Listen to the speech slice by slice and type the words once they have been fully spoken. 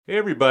Hey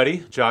everybody,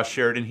 Josh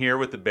Sheridan here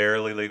with the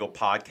Barely Legal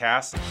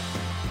Podcast.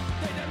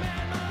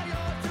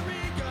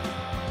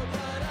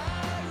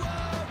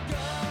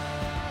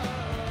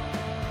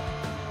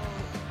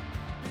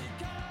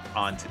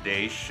 On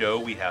today's show,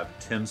 we have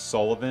Tim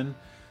Sullivan.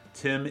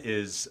 Tim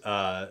is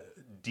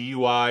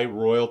DUI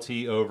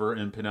royalty over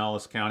in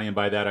Pinellas County, and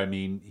by that I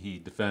mean he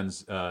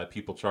defends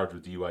people charged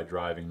with DUI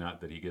driving,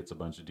 not that he gets a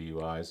bunch of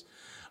DUIs.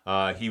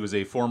 He was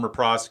a former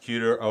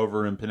prosecutor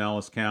over in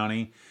Pinellas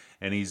County,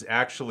 and he's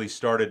actually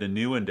started a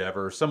new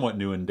endeavor, somewhat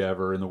new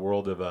endeavor, in the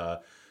world of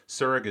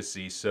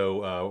surrogacy.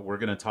 So we're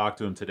going to talk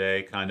to him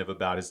today kind of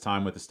about his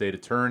time with the state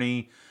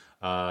attorney.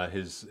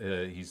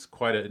 He's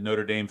quite a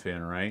Notre Dame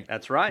fan, right?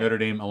 That's right. Notre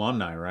Dame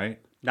alumni, right?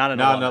 Not an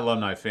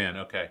alumni fan.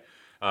 Okay.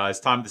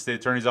 His time at the state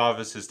attorney's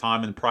office, his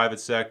time in the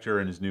private sector,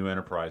 and his new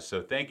enterprise.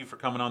 So thank you for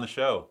coming on the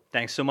show.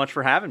 Thanks so much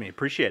for having me.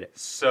 Appreciate it.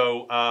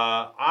 So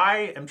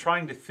I am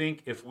trying to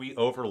think if we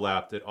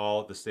overlapped at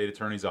all at the state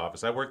attorney's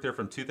office. I worked there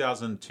from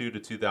 2002 to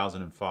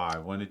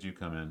 2005. When did you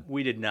come in?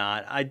 We did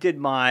not. I did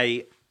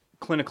my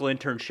clinical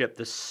internship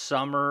the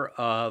summer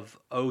of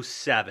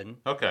 2007.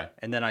 Okay.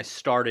 And then I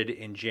started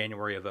in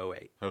January of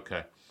 2008.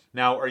 Okay.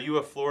 Now, are you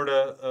a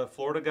Florida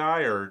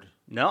guy or?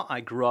 No, I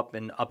grew up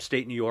in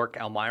upstate New York,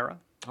 Elmira.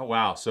 Oh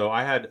wow! So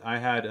I had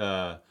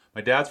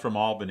my dad's from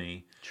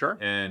Albany. Sure.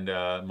 And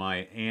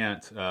my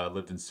aunt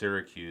lived in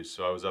Syracuse,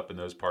 so I was up in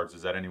those parts.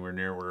 Is that anywhere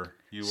near where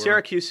you were?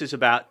 Syracuse is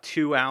about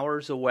 2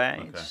 hours away.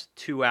 Okay. It's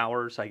 2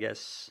 hours, I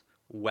guess,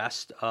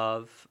 west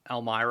of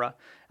Elmira.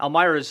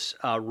 Elmira is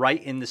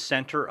right in the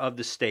center of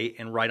the state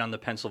and right on the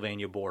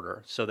Pennsylvania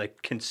border. So they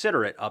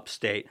consider it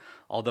upstate,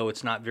 although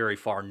it's not very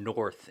far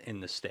north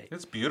in the state.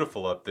 It's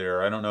beautiful up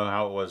there. I don't know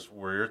how it was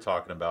where you're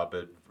talking about,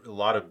 but a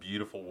lot of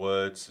beautiful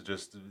woods.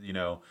 Just,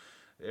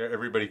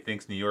 everybody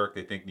thinks New York,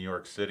 they think New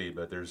York City,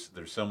 but there's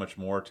so much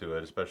more to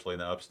it, especially in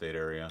the upstate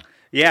area.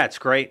 Yeah, it's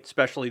great,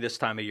 especially this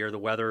time of year. The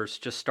weather's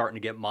just starting to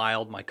get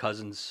mild. My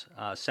cousins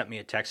sent me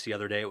a text the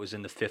other day. It was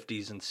in the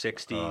 50s and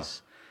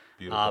 60s.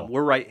 Beautiful.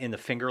 We're right in the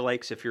Finger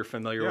Lakes, if you're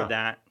familiar Yeah. with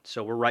that.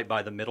 So we're right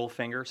by the middle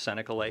finger,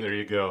 Seneca Lake. There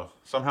you go.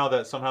 Somehow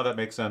that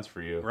makes sense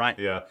for you. Right.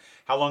 Yeah.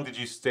 How long did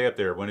you stay up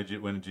there? When did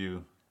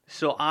you?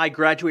 So I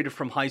graduated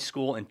from high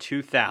school in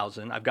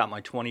 2000. I've got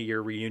my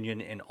 20-year reunion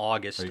in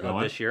August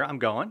of this year. I'm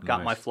going. Got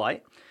Nice. my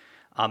flight.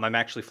 I'm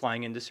actually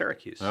flying into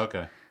Syracuse.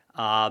 Okay.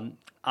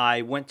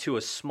 I went to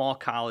a small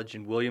college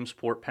in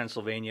Williamsport,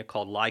 Pennsylvania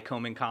called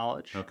Lycoming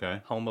College.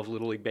 Okay. Home of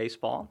Little League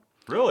Baseball.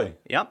 Really?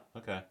 Yep.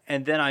 Okay.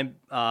 And then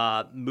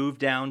I moved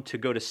down to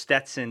go to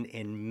Stetson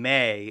in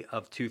May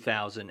of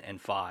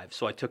 2005.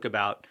 So I took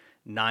about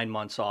 9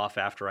 months off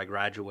after I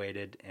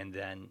graduated and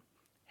then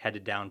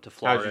headed down to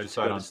Florida. How did you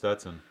decide on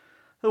Stetson?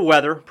 The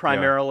weather,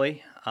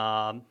 primarily.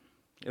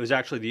 It was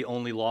actually the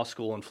only law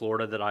school in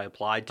Florida that I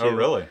applied to. Oh,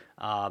 really?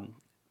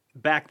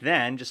 Back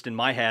then, just in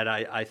my head,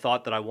 I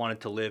thought that I wanted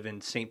to live in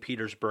St.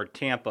 Petersburg,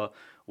 Tampa,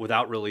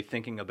 without really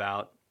thinking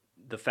about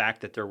the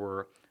fact that there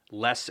were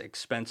less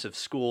expensive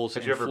schools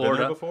in Had you ever Florida.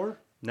 been there before?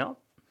 No.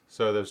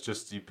 So there's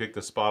just, you picked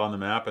a spot on the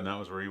map and that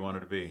was where you wanted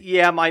to be?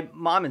 Yeah, my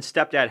mom and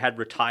stepdad had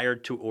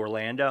retired to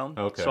Orlando.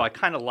 Okay. So I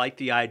kind of liked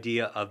the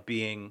idea of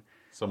being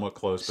Somewhat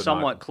close, but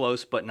somewhat not.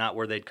 close, but not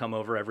where they'd come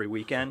over every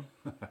weekend.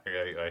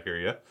 I hear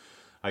you.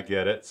 I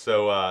get it.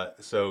 So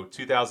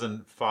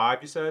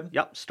 2005, you said?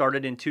 Yep,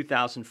 started in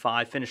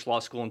 2005, finished law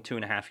school in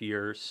 2.5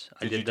 years.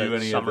 Did you do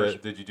any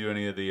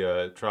of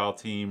the trial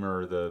team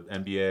or the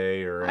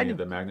MBA or any of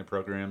the magnet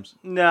programs?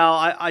 No,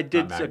 I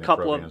did Not a magnet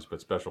couple programs, but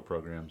special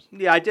programs.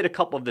 I did a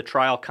couple of the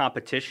trial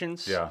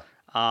competitions. Yeah.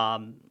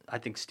 I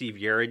think Steve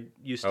Yared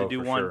used to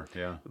do for one. Sure.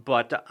 Yeah.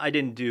 But I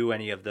didn't do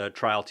any of the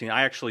trial team.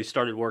 I actually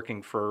started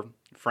working for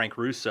Frank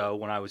Russo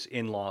when I was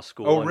in law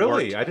school. Oh, and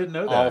really? worked I didn't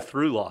know that. all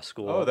through law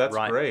school. Oh, that's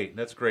right. great.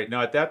 That's great.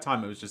 Now, at that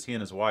time, it was just he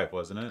and his wife,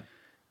 wasn't it?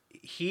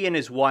 He and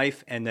his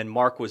wife, and then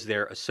Mark was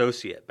their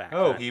associate back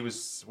Oh, then. he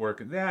was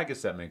working. Yeah, I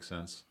guess that makes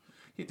sense.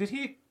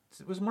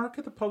 Was Mark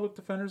at the public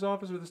defender's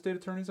office or the state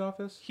attorney's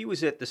office? He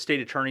was at the state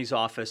attorney's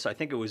office. I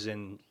think it was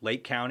in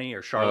Lake County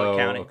or Charlotte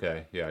County.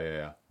 Okay.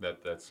 Yeah.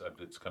 That's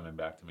it's coming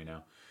back to me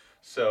now.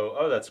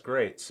 So, that's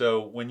great.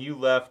 So, when you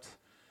left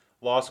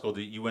law school,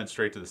 you went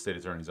straight to the state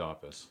attorney's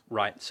office.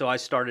 Right. So I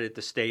started at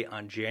the state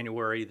on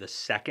January the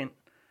 2nd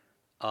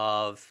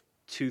of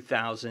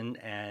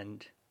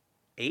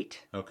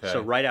 2008. Okay.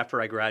 So right after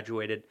I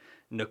graduated,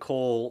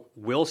 Nicole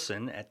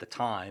Wilson at the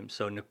time,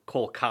 so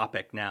Nicole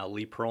Kopic now,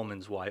 Lee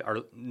Perlman's wife,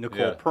 or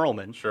Nicole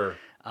Perlman, Sure.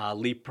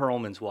 Lee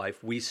Perlman's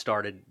wife, we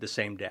started the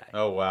same day.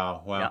 Oh,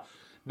 wow. Yeah.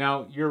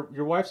 Now,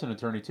 your wife's an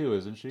attorney too,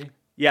 isn't she?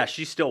 Yeah,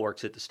 she still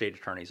works at the state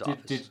attorney's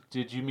office.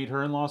 Did you meet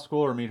her in law school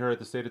or meet her at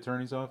the state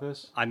attorney's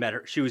office? I met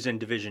her. She was in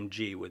Division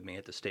G with me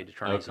at the state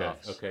attorney's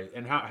office. Okay.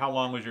 And how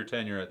long was your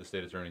tenure at the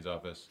state attorney's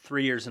office?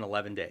 3 years and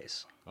 11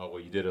 days. Oh,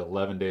 well, you did it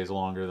 11 days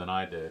longer than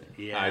I did.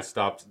 Yeah. I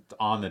stopped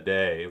on the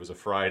day. It was a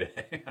Friday.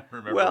 I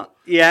remember. Well,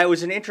 yeah, it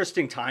was an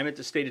interesting time at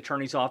the state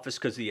attorney's office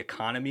because the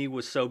economy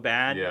was so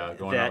bad. Yeah,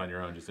 going out on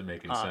your own just didn't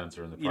make any sense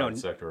or in the private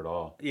sector at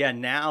all. Yeah,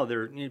 now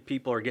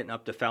people are getting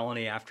up to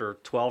felony after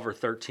 12 or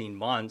 13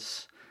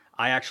 months.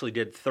 I actually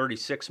did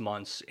 36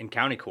 months in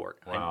county court.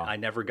 Wow. I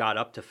never got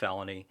up to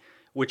felony,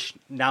 which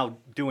now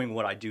doing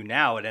what I do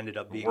now, it ended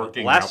up being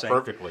Working a blessing. out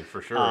perfectly,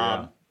 for sure,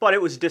 yeah. But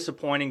it was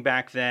disappointing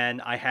back then.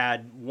 I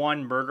had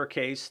one murder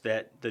case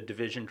that the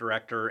division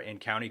director in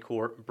county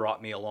court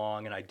brought me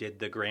along, and I did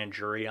the grand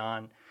jury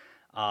on.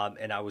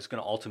 And I was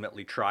going to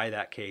ultimately try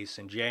that case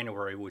in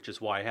January, which is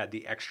why I had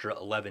the extra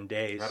 11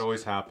 days. That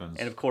always happens.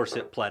 And of course,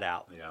 it pled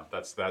out. Yeah,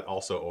 that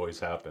also always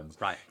happens.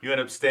 Right. You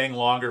end up staying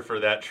longer for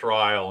that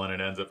trial, and it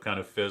ends up kind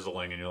of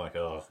fizzling, and you're like,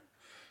 oh.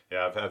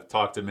 Yeah, I've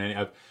talked to many.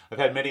 I've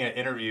had many an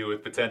interview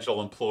with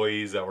potential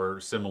employees that were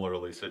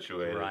similarly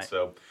situated. Right.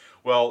 So,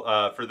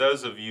 well, for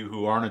those of you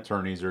who aren't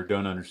attorneys or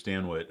don't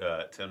understand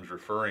what Tim's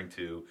referring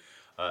to,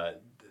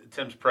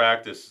 Tim's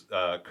practice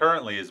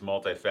currently is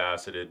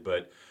multifaceted,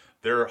 but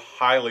they're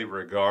highly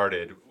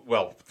regarded,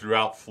 well,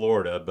 throughout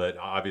Florida, but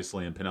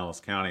obviously in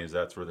Pinellas County, as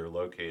that's where they're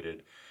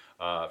located,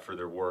 for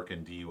their work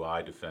in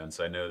DUI defense.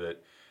 I know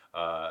that,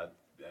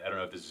 I don't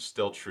know if this is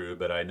still true,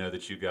 but I know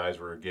that you guys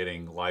were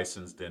getting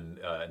licensed in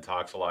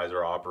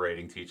Intoxilizer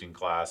operating, teaching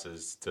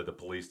classes to the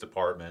police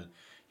department.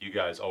 You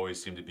guys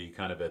always seem to be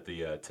kind of at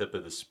the tip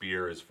of the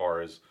spear as far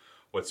as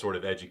what sort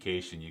of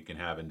education you can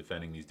have in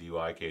defending these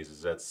DUI cases.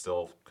 Is that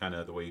still kind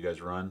of the way you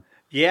guys run?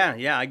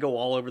 Yeah. I go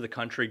all over the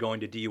country going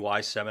to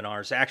DUI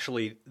seminars.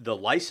 Actually, the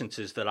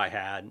licenses that I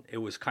had, it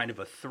was kind of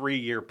a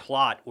 3-year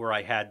plot where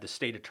I had the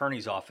state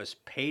attorney's office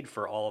paid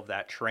for all of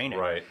that training.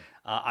 Right.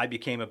 I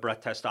became a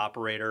breath test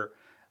operator,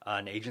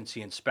 an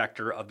agency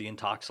inspector of the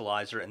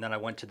Intoxilizer, and then I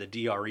went to the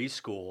DRE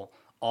school,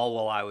 all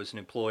while I was an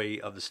employee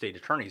of the state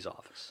attorney's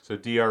office. So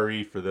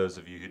DRE, for those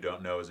of you who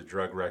don't know, is a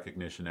drug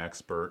recognition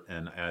expert,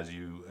 and as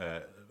you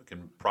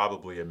can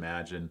probably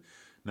imagine,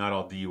 not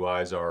all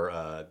DUIs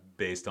are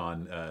based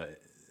on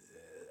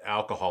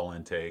alcohol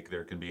intake.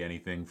 There can be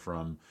anything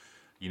from,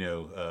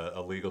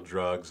 illegal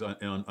drugs,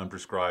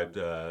 unprescribed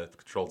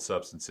controlled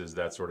substances,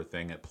 that sort of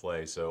thing at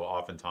play. So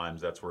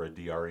oftentimes that's where a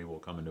DRE will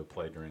come into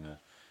play during a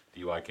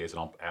DUI case, and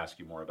I'll ask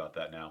you more about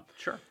that now.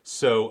 Sure.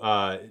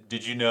 So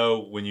did you know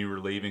when you were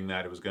leaving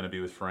that it was going to be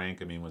with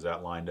Frank? I mean, was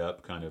that lined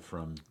up kind of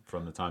from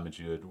the time that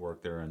you had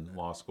worked there in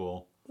law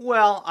school?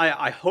 Well,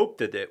 I hoped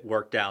that it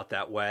worked out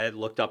that way. I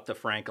looked up to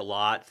Frank a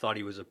lot, thought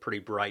he was a pretty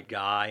bright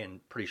guy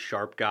and pretty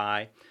sharp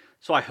guy.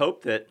 So I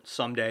hoped that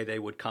someday they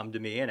would come to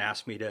me and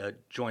ask me to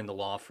join the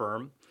law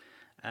firm.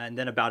 And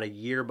then about a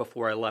year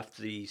before I left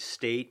the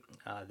state,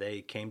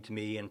 they came to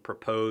me and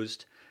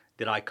proposed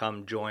that I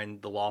come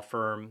join the law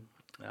firm.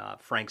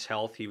 Frank's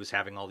health, he was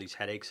having all these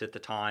headaches at the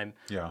time.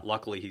 Yeah.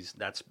 Luckily,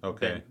 that's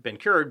okay. been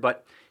cured,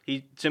 but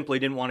he simply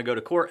didn't want to go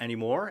to court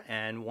anymore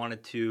and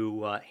wanted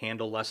to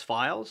handle less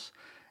files.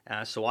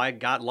 So I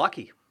got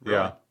lucky. Really.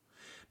 Yeah.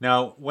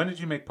 Now, when did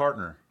you make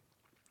partner?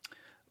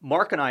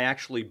 Mark and I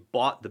actually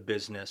bought the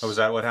business. Oh, is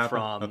that what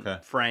happened? From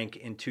Frank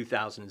in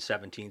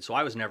 2017. So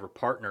I was never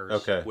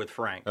partners with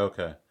Frank.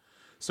 Okay.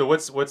 So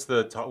what's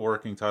the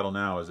working title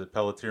now? Is it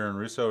Pelletier and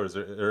Russo, or is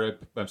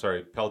it,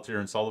 Pelletier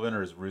and Sullivan,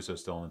 or is Russo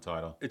still in the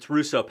title? It's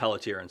Russo,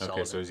 Pelletier, and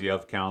Sullivan. Okay, so is he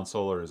of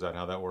counsel, or is that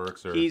how that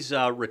works? Or? He's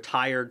a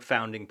retired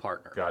founding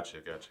partner. Gotcha.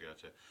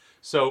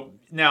 So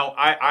now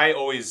I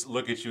always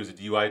look at you as a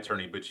DUI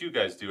attorney, but you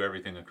guys do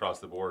everything across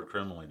the board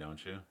criminally,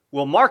 don't you?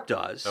 Well, Mark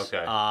does.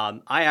 Okay.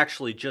 I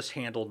actually just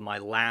handled my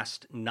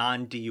last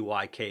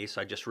non-DUI case.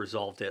 I just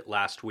resolved it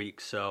last week.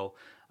 So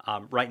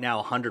right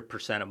now,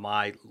 100% of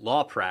my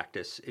law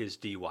practice is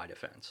DUI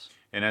defense.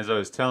 And as I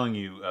was telling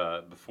you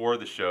before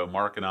the show,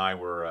 Mark and I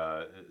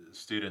were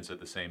students at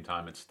the same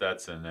time at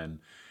Stetson. And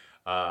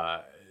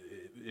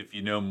if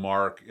you know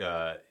Mark,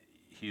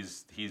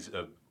 he's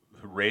a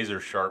razor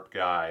sharp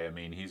guy. I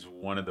mean, he's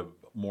one of the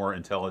more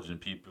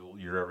intelligent people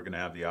you're ever going to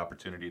have the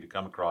opportunity to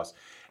come across.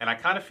 And I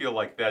kind of feel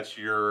like that's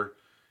your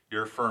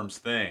firm's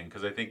thing,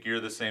 because I think you're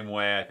the same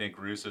way. I think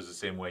Russo's the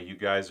same way. You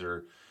guys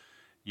are,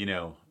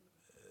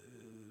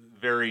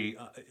 very,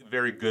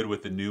 very good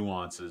with the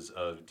nuances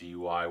of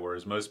DUI,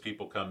 whereas most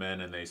people come in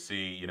and they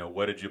see,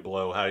 what did you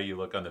blow? How do you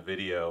look on the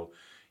video?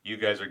 You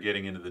guys are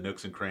getting into the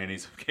nooks and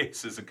crannies of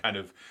cases and kind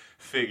of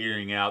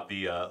figuring out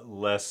the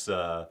less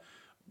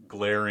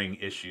glaring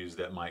issues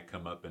that might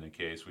come up in a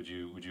case. Would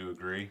you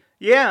agree?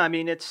 Yeah, I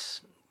mean,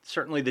 it's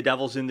certainly the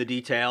devil's in the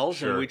details,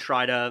 Sure. And we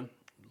try to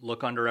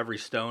look under every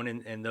stone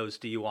in those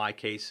DUI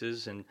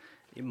cases. And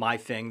my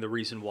thing, the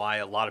reason why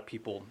a lot of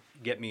people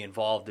get me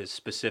involved is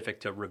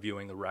specific to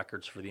reviewing the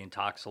records for the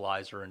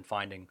Intoxilizer and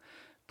finding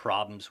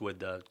problems with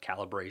the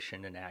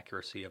calibration and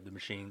accuracy of the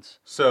machines.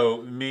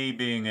 So me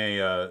being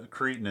a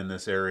cretin in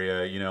this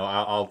area,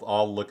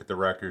 I'll look at the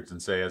records and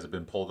say, has it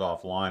been pulled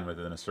offline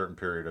within a certain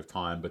period of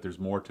time? But there's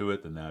more to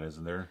it than that,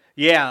 isn't there?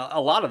 Yeah,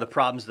 a lot of the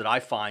problems that I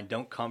find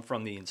don't come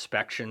from the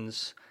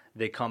inspections.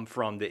 They come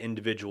from the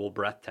individual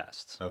breath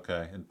tests.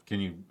 Okay. And can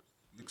you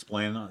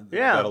explain that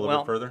a little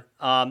bit further?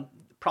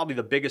 Probably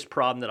the biggest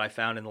problem that I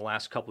found in the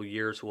last couple of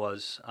years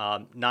was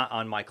not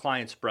on my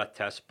client's breath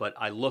test, but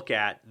I look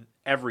at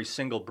every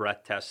single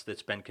breath test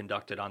that's been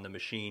conducted on the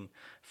machine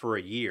for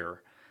a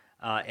year.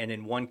 And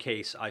in one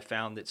case, I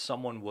found that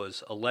someone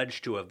was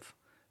alleged to have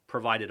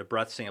provided a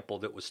breath sample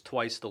that was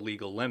twice the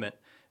legal limit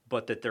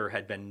but that there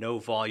had been no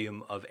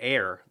volume of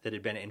air that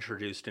had been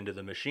introduced into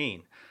the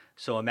machine.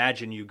 So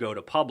imagine you go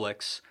to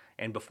Publix,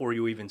 and before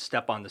you even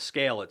step on the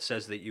scale, it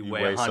says that you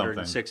weigh weigh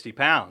 160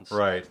 pounds.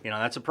 Right.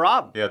 That's a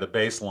problem. Yeah, the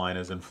baseline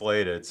is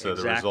inflated, so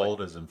Exactly. the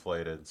result is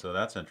inflated. So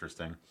that's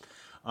interesting.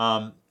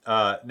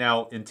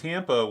 Now, in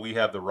Tampa, we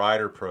have the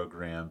rider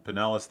program.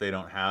 Pinellas, they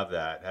don't have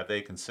that. Have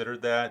they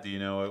considered that? Do you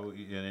know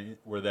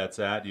where that's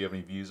at? Do you have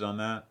any views on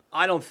that?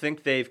 I don't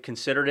think they've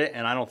considered it,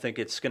 and I don't think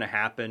it's going to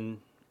happen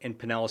in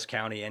Pinellas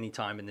County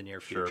anytime in the near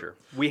future. Sure.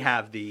 We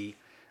have the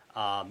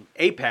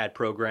APAD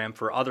program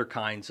for other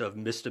kinds of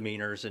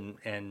misdemeanors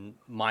and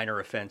minor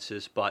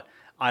offenses, but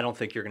I don't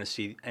think you're going to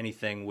see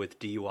anything with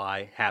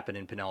DUI happen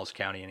in Pinellas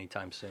County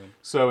anytime soon.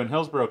 So in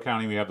Hillsborough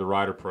County, we have the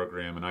rider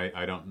program, and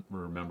I don't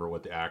remember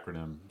what the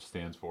acronym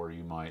stands for.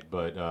 You might,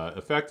 but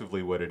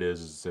effectively what it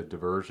is a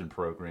diversion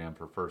program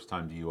for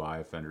first-time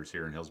DUI offenders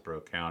here in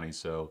Hillsborough County.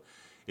 So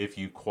if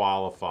you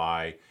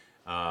qualify,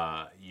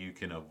 you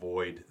can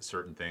avoid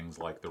certain things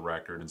like the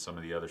record and some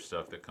of the other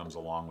stuff that comes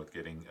along with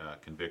getting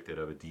convicted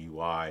of a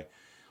DUI.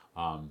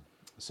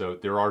 So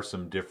there are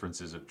some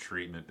differences of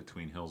treatment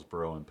between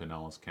Hillsborough and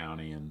Pinellas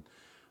County, and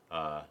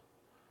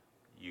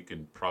you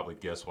can probably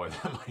guess why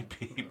that might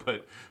be,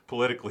 but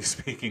politically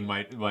speaking,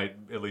 might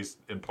at least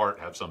in part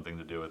have something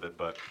to do with it.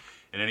 But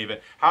in any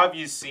event, how have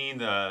you seen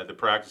the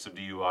practice of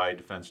DUI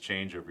defense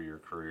change over your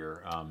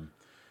career?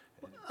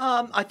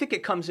 I think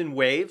it comes in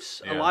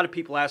waves. Yeah. A lot of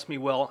people ask me,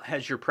 well,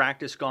 has your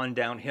practice gone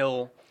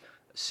downhill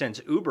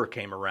since Uber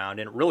came around?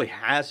 And it really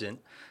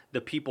hasn't. The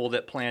people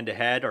that planned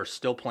ahead are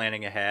still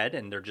planning ahead,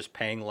 and they're just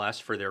paying less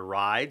for their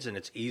rides, and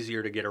it's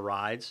easier to get a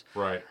ride.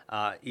 Right.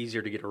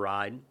 Easier to get a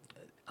ride.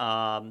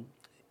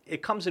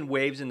 It comes in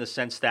waves in the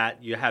sense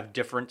that you have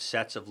different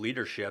sets of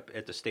leadership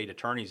at the state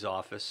attorney's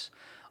office,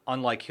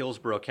 unlike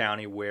Hillsborough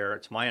County, where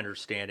it's my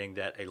understanding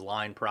that a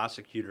line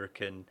prosecutor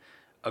can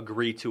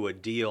agree to a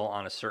deal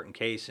on a certain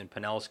case. In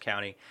Pinellas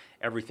County,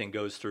 everything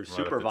goes through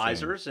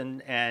supervisors,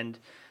 and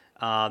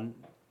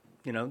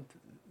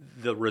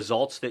the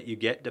results that you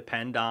get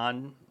depend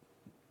on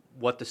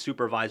what the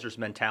supervisor's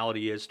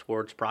mentality is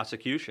towards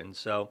prosecution.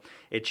 So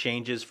it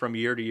changes from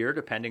year to year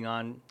depending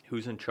on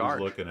who's in charge.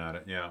 Who's looking at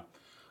it, yeah.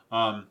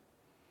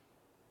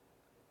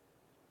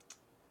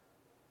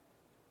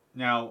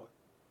 Now,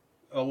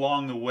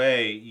 along the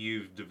way,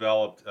 you've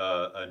developed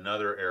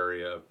another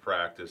area of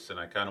practice, and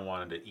I kind of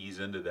wanted to ease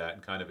into that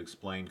and kind of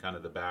explain kind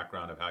of the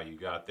background of how you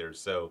got there.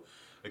 So,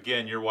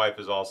 again, your wife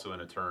is also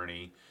an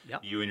attorney.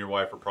 Yep. You and your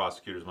wife are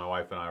prosecutors. My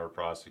wife and I were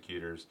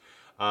prosecutors.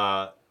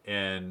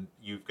 And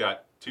you've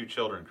got 2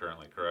 children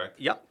currently, correct?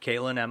 Yep,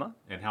 Kayla and Emma.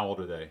 And how old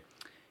are they?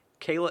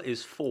 Kayla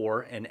is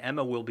 4, and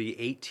Emma will be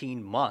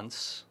 18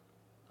 months,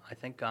 I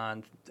think,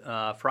 on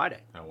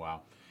Friday. Oh,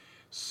 wow.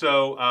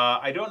 So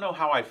I don't know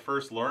how I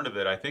first learned of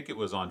it. I think it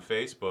was on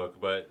Facebook,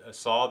 but I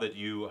saw that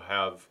you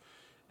have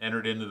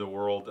entered into the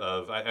world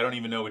of, I don't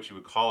even know what you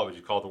would call it. Would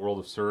you call it the world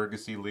of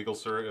surrogacy, legal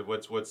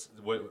surrogacy? What's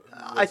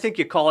I think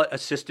you call it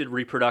assisted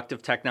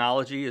reproductive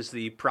technology is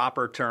the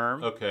proper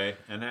term. Okay,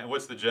 and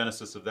what's the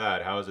genesis of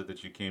that? How is it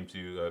that you came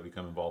to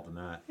become involved in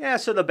that? Yeah,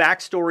 so the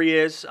backstory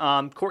is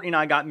Courtney and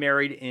I got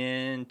married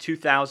in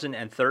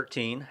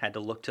 2013. Had to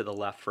look to the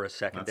left for a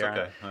second. That's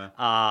there.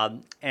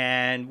 okay.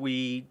 And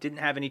we didn't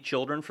have any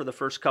children for the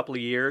first couple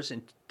of years.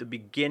 In the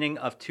beginning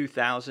of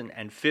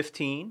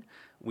 2015,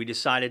 we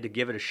decided to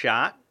give it a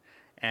shot.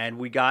 And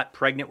we got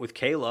pregnant with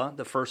Kayla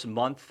the first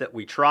month that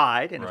we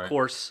tried. And, Right. of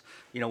course,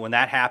 when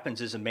that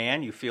happens as a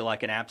man, you feel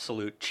like an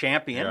absolute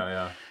champion.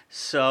 Yeah.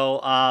 So,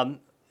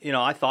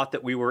 I thought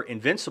that we were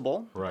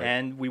invincible. Right.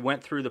 And we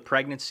went through the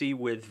pregnancy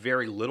with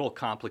very little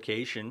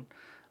complication.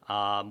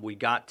 We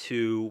got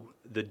to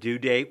the due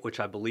date,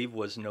 which I believe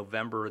was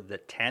November the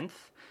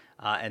 10th.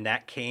 And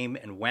that came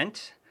and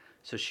went.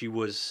 So she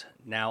was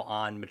now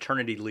on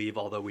maternity leave,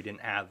 although we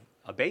didn't have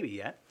a baby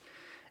yet.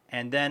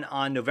 And then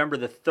on November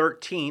the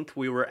 13th,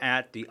 we were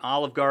at the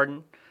Olive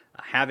Garden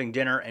having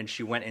dinner, and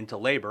she went into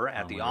labor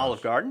at the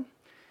Olive Garden.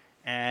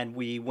 And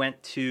we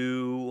went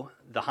to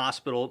the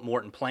hospital at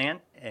Morton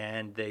Plant,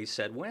 and they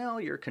said, well,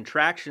 your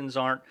contractions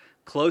aren't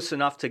close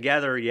enough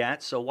together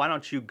yet, so why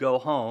don't you go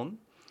home?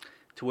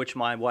 To which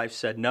my wife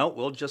said, no,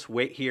 we'll just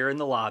wait here in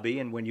the lobby,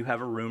 and when you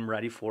have a room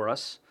ready for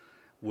us,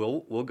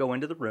 we'll go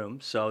into the room.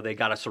 So they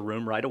got us a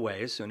room right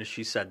away as soon as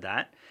she said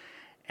that.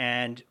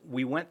 And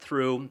we went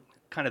through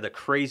kind of the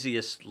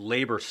craziest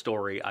labor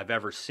story I've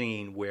ever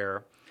seen,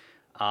 where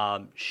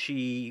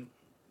it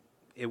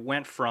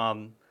went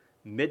from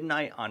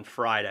midnight on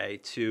Friday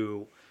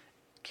to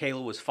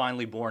Kayla was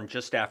finally born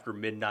just after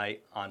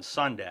midnight on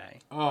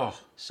Sunday. Oh.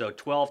 So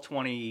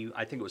 12:20,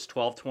 I think it was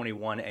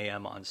 12:21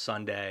 a.m. on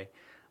Sunday.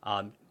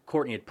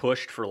 Courtney had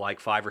pushed for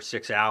like 5 or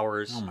 6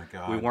 hours. Oh my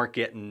God. We weren't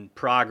getting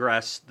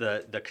progress.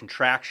 The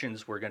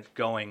contractions were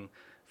going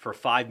for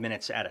 5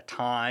 minutes at a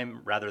time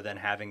rather than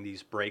having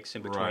these breaks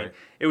in between. Right.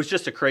 It was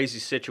just a crazy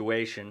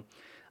situation.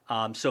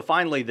 So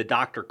finally the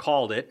doctor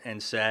called it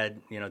and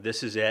said,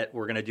 this is it.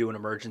 We're going to do an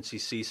emergency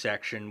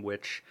C-section,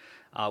 which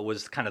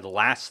was kind of the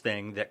last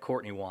thing that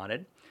Courtney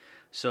wanted.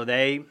 So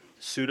they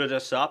suited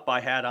us up. I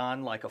had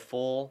on like a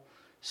full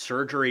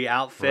surgery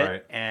outfit,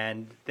 Right.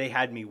 and they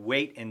had me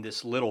wait in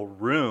this little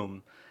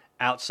room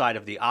outside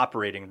of the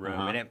operating room.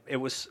 Uh-huh. And it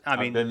was, I've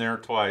been there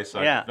twice.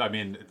 Yeah. I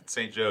mean,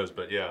 St. Joe's,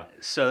 but yeah.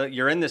 So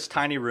you're in this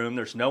tiny room.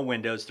 There's no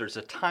windows. There's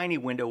a tiny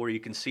window where you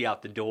can see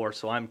out the door.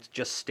 So I'm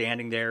just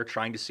standing there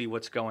trying to see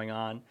what's going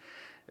on.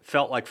 It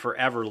felt like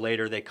forever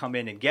later. They come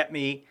in and get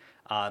me.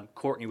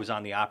 Courtney was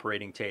on the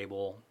operating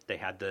table. They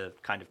had the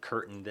kind of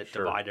curtain that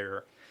Sure. divided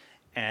her.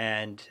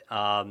 And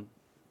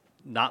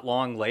not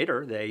long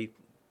later, they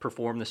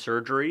performed the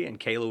surgery, and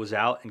Kayla was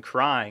out and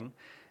crying,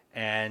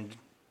 and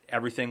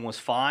everything was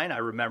fine. I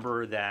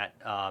remember that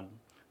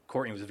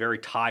Courtney was very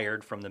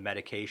tired from the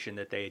medication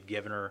that they had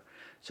given her,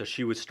 so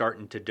she was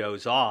starting to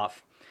doze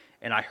off.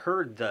 And I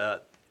heard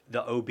the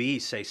OB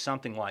say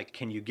something like,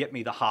 "Can you get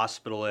me the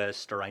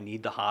hospitalist?" or "I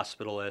need the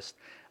hospitalist."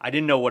 I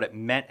didn't know what it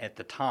meant at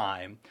the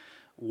time.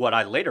 What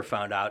I later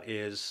found out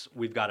is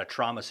we've got a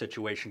trauma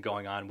situation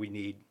going on. We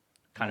need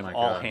kind Oh of my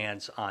all God.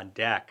 hands on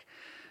deck.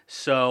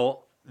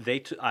 So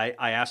I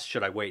asked,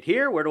 should I wait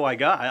here? Where do I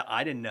go?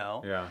 I didn't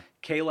know. Yeah.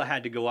 Kayla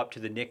had to go up to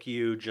the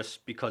NICU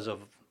just because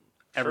of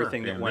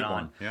everything Sure, that being a went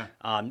newborn,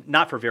 on. yeah.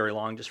 Not for very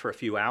long, just for a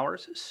few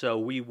hours. So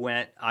we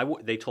went.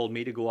 They told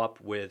me to go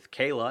up with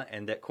Kayla,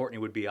 and that Courtney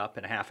would be up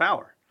in a half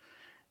hour.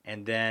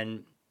 And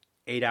then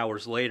 8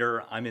 hours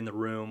later, I'm in the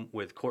room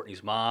with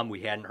Courtney's mom.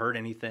 We hadn't heard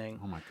anything.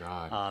 Oh my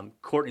God.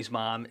 Courtney's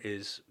mom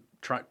is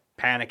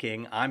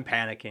panicking. I'm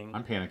panicking.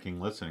 I'm panicking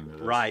listening to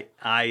this. Right.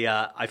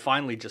 I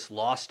finally just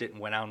lost it and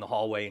went out in the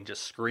hallway and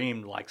just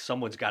screamed like,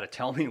 someone's got to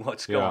tell me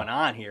what's Yeah. going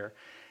on here.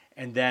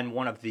 And then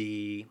one of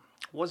the,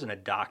 it wasn't a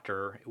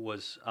doctor, it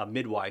was a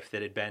midwife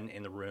that had been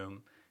in the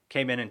room,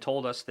 came in and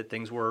told us that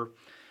things were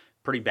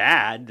pretty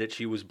bad, that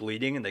she was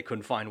bleeding and they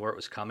couldn't find where it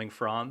was coming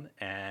from,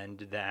 and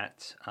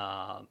that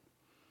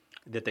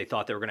that they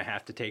thought they were going to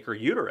have to take her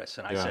uterus.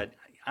 And I Yeah. said,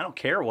 I don't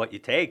care what you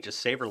take, just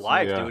save her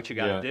life, Yeah, do what you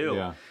got to yeah, do.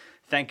 yeah.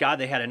 Thank God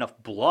they had enough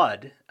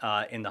blood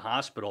in the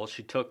hospital.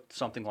 She took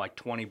something like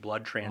 20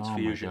 blood Oh my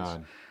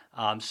transfusions.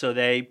 God. So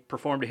they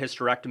performed a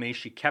hysterectomy.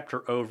 She kept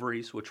her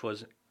ovaries, which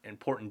was an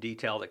important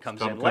detail that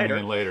comes in Coming later.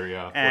 in later,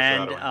 yeah.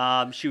 And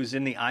Foreshadowing. she was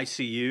in the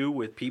ICU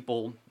with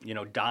people,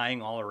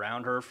 dying all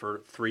around her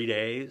for 3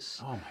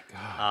 days. Oh my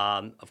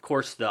God. Of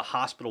course, the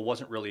hospital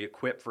wasn't really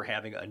equipped for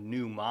having a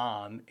new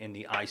mom in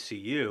the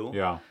ICU.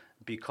 Yeah.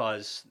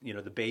 Because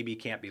the baby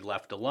can't be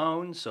left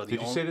alone. So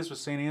Did you say this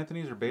was St.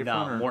 Anthony's or Bayfront?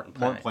 No, or? Morton Morton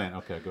Plant. Plant.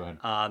 Okay, go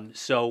ahead.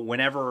 So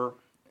whenever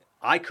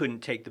I couldn't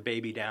take the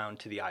baby down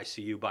to the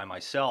ICU by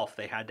myself,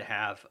 they had to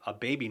have a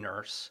baby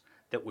nurse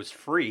that was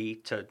free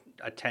to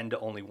attend to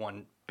only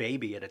one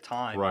baby at a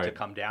time to Right.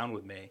 come down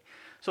with me.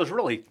 So it was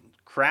really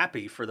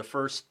crappy for the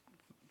first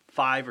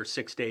 5 or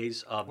 6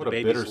 days of What the a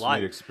baby's bittersweet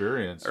life.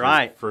 experience. Your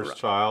Right. First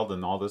child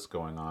and all this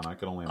going on. I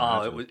can only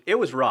Oh, imagine. it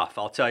was rough.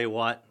 I'll tell you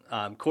what.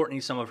 Courtney,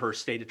 some of her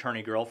state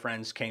attorney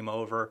girlfriends came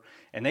over,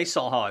 and they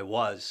saw how I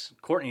was.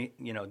 Courtney,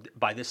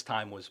 by this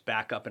time was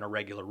back up in a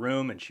regular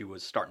room, and she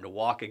was starting to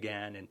walk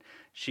again, and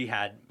she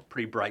had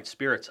pretty bright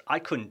spirits. I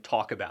couldn't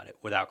talk about it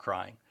without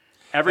crying.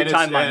 Every And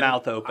time it's- my and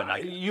mouth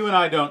opened, you and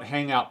I don't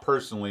hang out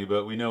personally,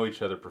 but we know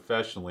each other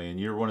professionally, and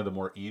you're one of the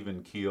more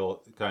even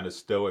keel, kind of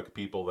stoic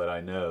people that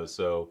I know.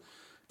 So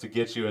to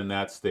get you in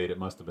that state, it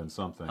must have been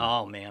something.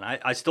 oh man,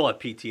 I still have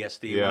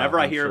PTSD. Yeah, Whenever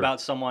I I'm hear sure.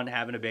 about someone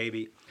having a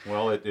baby.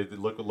 Well,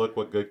 look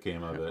what good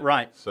came of it.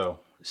 Right.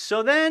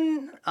 So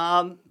then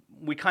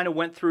we kind of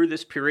went through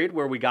this period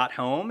where we got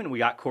home and we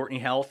got Courtney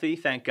healthy,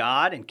 thank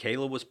God, and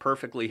Kayla was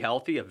perfectly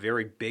healthy, a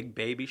very big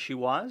baby she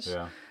was.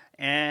 yeah.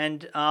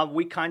 And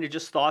we kind of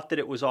just thought that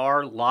it was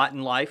our lot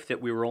in life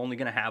that we were only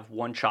going to have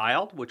one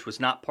child, which was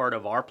not part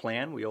of our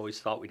plan. We always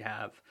thought we'd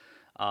have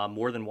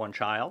more than one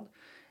child.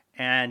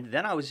 And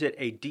then I was at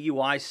a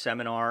DUI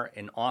seminar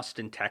in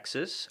Austin,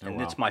 Texas, and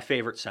wow. it's my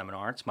favorite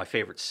seminar. It's my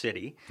favorite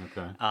city.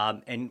 Okay.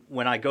 And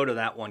when I go to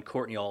that one,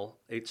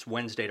 it's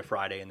Wednesday to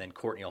Friday, and then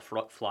Courtney will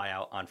fly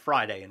out on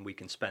Friday, and we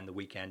can spend the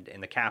weekend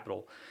in the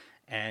Capitol.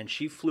 And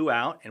she flew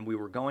out, and we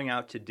were going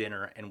out to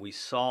dinner, and we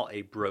saw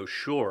a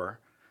brochure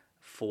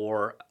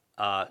for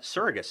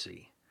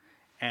surrogacy.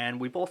 And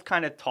we both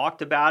kind of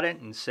talked about it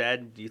and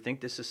said, do you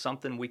think this is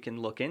something we can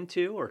look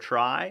into or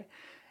try?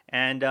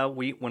 And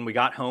when we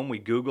got home, we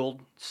Googled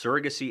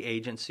surrogacy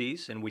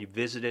agencies, and we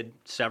visited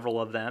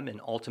several of them,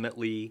 and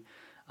ultimately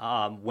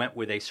went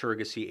with a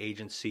surrogacy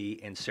agency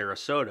in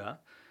Sarasota,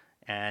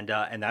 and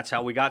that's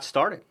how we got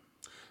started.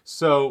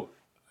 So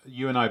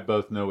you and I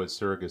both know what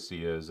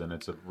surrogacy is, and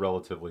it's a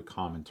relatively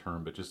common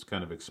term, but just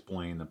kind of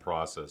explain the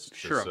process. just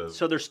Sure.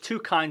 So there's two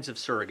kinds of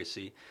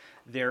surrogacy.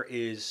 There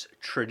is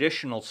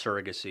traditional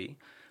surrogacy,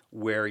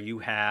 where you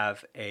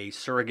have a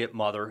surrogate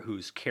mother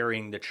who's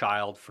carrying the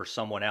child for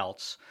someone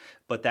else,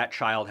 but that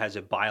child has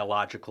a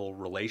biological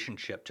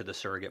relationship to the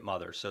surrogate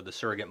mother. So the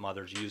surrogate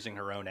mother's using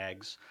her own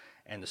eggs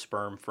and the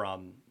sperm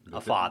from a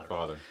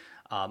father.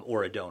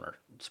 Or a donor,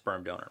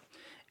 sperm donor.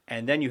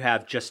 And then you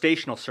have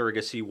gestational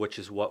surrogacy, which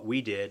is what we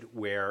did,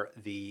 where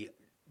the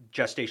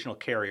gestational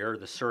carrier,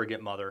 the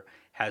surrogate mother,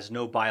 has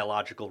no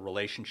biological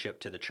relationship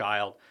to the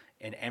child.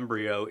 An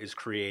embryo is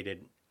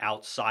created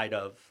outside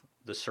of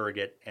the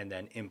surrogate and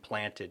then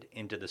implanted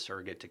into the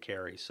surrogate to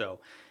carry.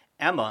 So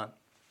Emma,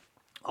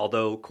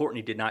 although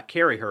Courtney did not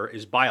carry her,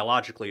 is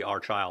biologically our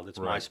child. It's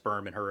my Right.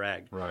 sperm and her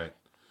egg. Right.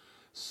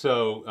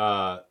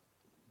 So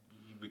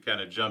we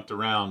kind of jumped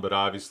around, but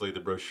obviously the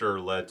brochure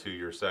led to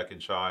your second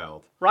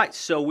child. Right.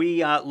 So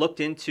we looked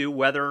into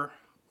whether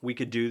we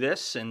could do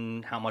this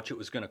and how much it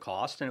was going to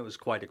cost, and it was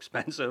quite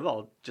expensive.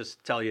 I'll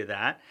just tell you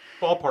that.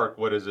 Ballpark,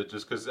 what is it?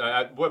 Just because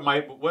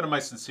one of my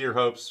sincere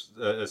hopes,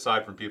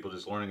 aside from people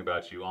just learning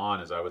about you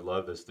on, is I would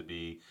love this to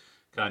be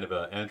kind of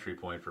an entry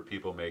point for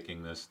people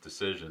making this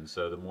decision.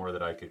 So the more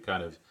that I could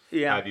kind of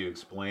have you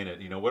explain it,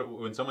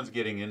 when someone's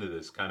getting into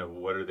this, kind of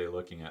what are they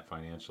looking at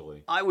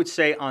financially? I would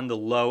say on the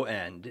low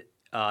end,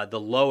 the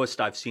lowest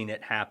I've seen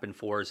it happen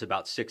for is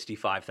about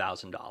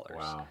 $65,000.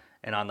 Wow.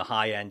 And on the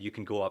high end, you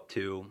can go up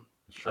to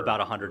about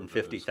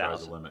 $150,000.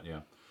 The limit,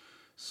 yeah.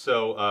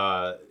 So,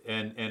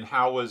 and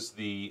how was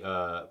the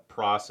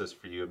process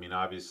for you? I mean,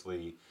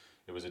 obviously,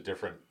 it was a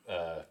different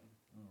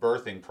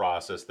birthing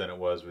process than it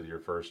was with your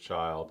first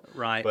child,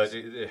 right? But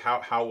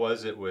how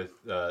was it with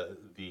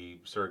the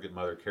surrogate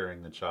mother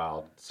carrying the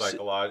child?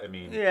 Psychologically, I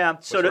mean,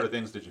 what sort of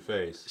things did you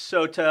face?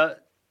 So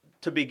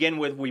to begin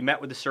with, we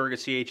met with the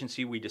surrogacy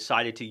agency. We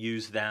decided to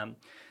use them.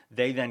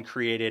 They then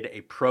created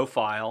a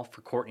profile for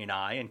Courtney and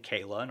I and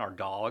Kayla and our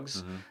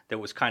dogs that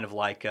was kind of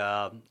like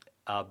a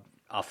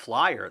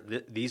flyer.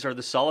 These are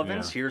the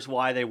Sullivans. Yeah. Here's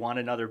why they want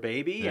another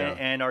baby, Yeah.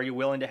 and are you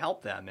willing to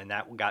help them? And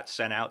that got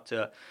sent out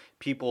to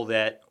people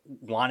that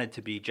wanted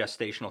to be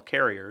gestational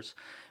carriers.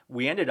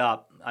 We ended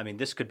up, I mean,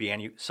 this could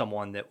be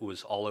someone that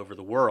was all over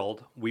the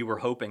world. We were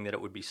hoping that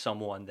it would be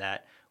someone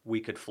that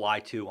we could fly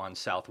to on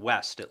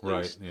Southwest at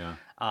least. Right,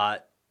 yeah.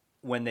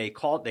 When they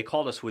called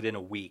us within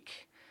a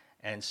week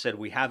and said,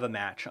 we have a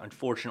match.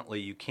 Unfortunately,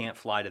 you can't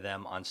fly to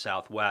them on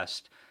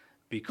Southwest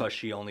because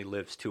she only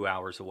lives 2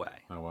 hours away.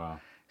 Oh, wow.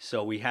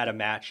 So we had a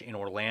match in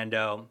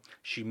Orlando.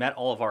 She met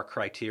all of our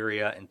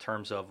criteria in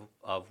terms of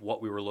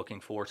what we were looking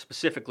for.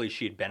 Specifically,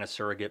 she had been a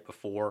surrogate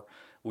before.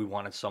 We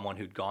wanted someone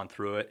who'd gone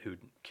through it, who'd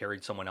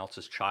carried someone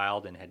else's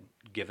child and had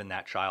given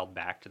that child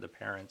back to the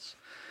parents.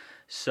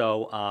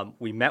 So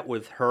we met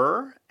with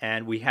her,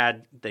 and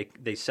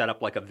they set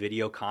up like a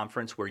video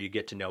conference where you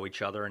get to know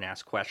each other and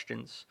ask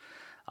questions.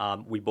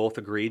 We both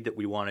agreed that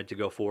we wanted to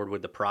go forward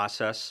with the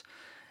process.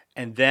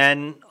 And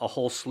then a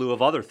whole slew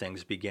of other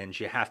things begins.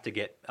 You have to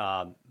get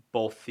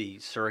both the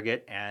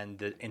surrogate and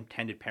the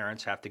intended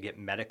parents have to get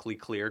medically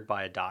cleared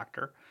by a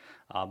doctor,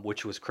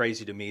 which was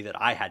crazy to me that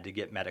I had to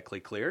get medically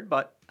cleared,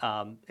 but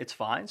it's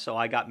fine. So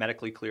I got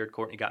medically cleared.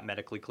 Courtney got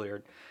medically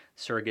cleared.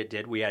 Surrogate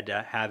did. We had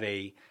to have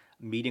a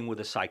meeting with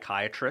a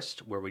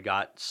psychiatrist where we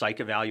got psych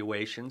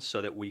evaluations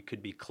so that we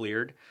could be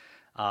cleared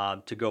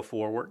to go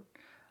forward.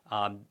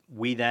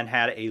 We then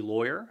had a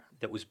lawyer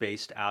that was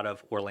based out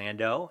of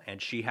Orlando,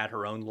 and she had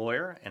her own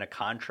lawyer, and a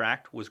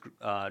contract was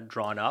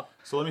drawn up.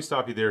 So let me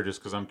stop you there just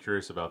because I'm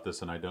curious about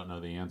this and I don't know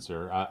the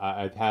answer.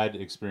 I've had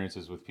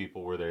experiences with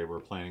people where they were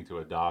planning to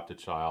adopt a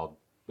child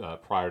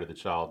prior to the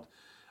child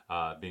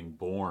being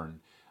born.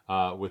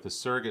 With a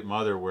surrogate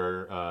mother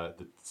where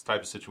the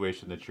type of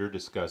situation that you're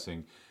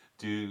discussing,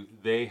 do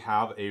they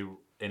have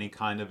any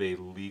kind of a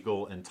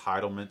legal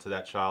entitlement to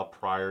that child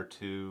prior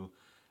to...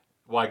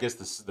 Well, I guess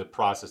the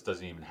process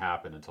doesn't even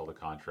happen until the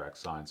contract's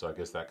signed, so I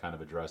guess that kind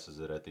of addresses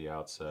it at the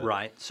outset.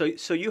 Right.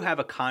 So you have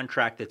a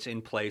contract that's in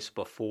place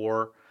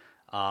before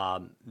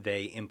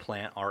they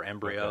implant our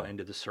embryo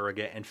into the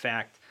surrogate. In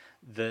fact,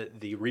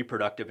 the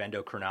reproductive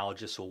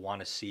endocrinologist will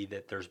want to see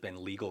that there's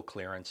been legal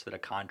clearance, that a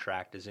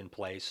contract is in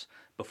place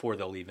before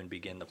they'll even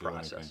begin the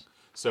process. Anything.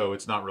 So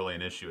it's not really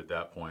an issue at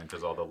that point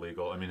because all the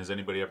legal... I mean, has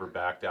anybody ever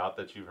backed out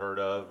that you've heard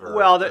of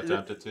or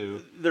attempted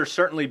to? There's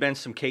certainly been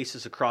some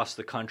cases across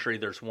the country.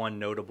 There's one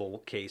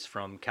notable case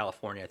from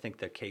California. I think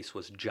the case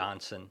was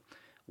Johnson,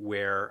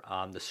 where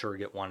the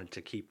surrogate wanted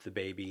to keep the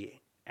baby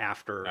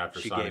after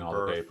she signing gave all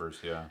birth. the papers,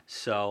 yeah.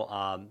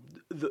 So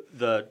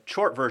the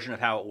short version of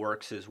how it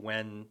works is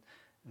when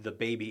the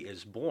baby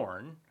is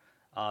born,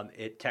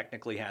 it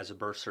technically has a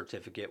birth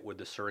certificate with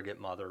the surrogate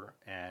mother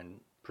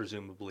and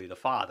presumably the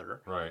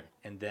father. Right.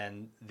 And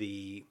then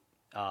the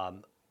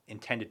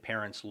intended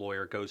parent's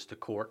lawyer goes to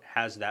court,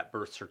 has that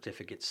birth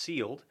certificate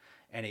sealed,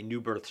 and a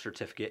new birth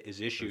certificate is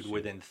issued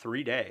within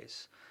 3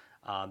 days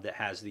that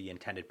has the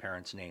intended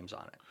parents' names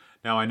on it.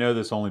 Now, I know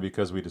this only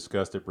because we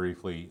discussed it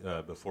briefly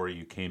before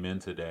you came in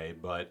today,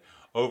 but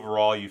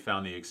overall you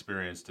found the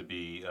experience to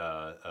be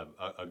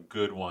a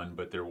good one,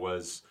 but there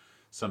was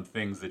some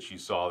things that you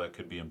saw that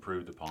could be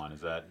improved upon.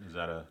 Is that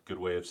a good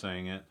way of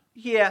saying it?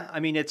 Yeah, I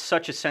mean, it's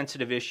such a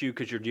sensitive issue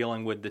because you're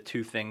dealing with the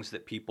two things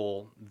that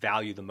people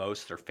value the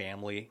most, their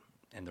family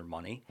and their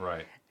money.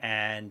 Right.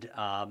 And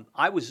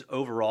I was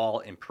overall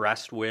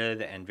impressed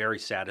with and very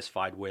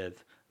satisfied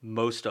with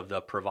most of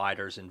the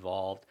providers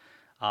involved.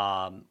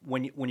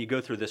 When you go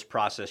through this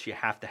process, you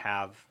have to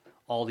have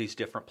all these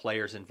different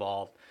players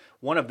involved.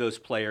 One of those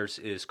players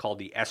is called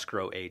the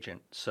escrow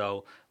agent.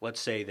 So let's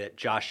say that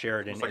Josh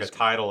Sheridan It's like is a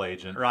title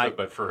agent, right.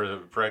 but for the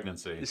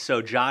pregnancy.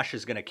 So Josh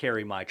is going to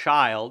carry my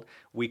child.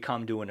 We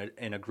come to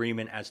an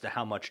agreement as to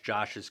how much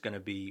Josh is going to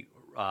be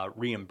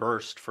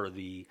reimbursed for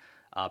the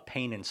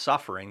pain and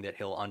suffering that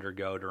he'll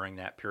undergo during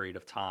that period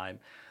of time.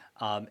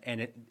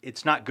 And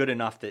it's not good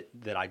enough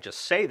that I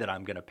just say that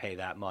I'm going to pay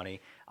that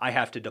money. I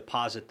have to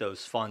deposit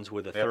those funds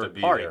with a third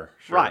party. There.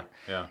 Sure. Right.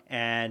 Yeah.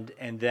 And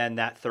then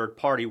that third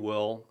party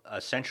will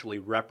essentially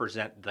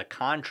represent the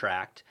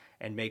contract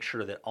and make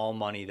sure that all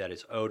money that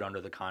is owed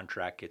under the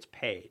contract gets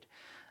paid.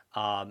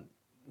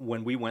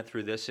 When we went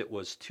through this, it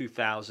was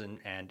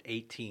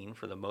 2018.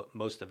 For the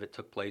most of it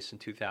took place in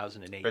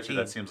 2018. Bet you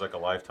that seems like a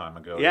lifetime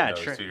ago. Yeah, that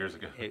sure. was 2 years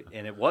ago.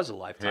 And it was a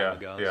lifetime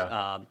ago.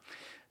 Yeah.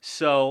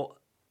 So,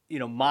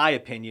 my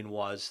opinion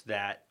was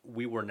that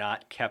we were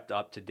not kept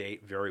up to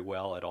date very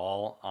well at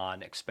all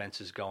on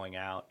expenses going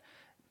out.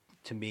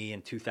 To me,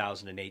 in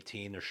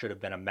 2018, there should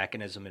have been a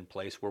mechanism in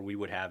place where we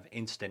would have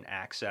instant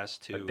access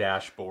to a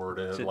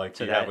dashboard, like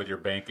you have with your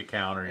bank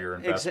account or your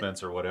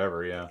investments or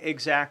whatever. Yeah,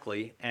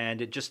 exactly.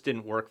 And it just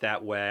didn't work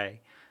that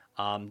way.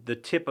 The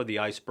tip of the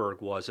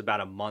iceberg was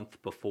about a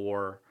month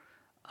before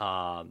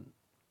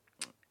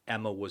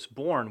Emma was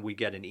born, we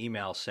get an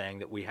email saying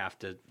that we have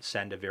to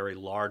send a very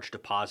large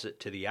deposit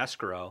to the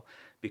escrow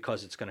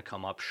because it's going to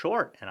come up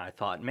short. And I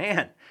thought,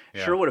 man,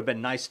 sure would have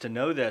been nice to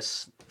know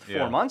this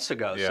 4 months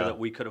ago so that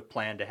we could have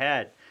planned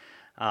ahead.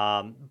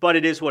 But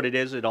it is what it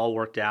is. It all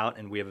worked out,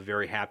 and we have a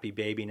very happy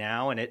baby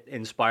now. And it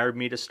inspired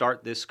me to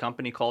start this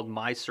company called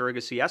My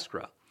Surrogacy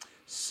Escrow.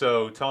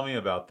 So tell me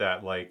about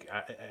that. Like,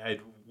 I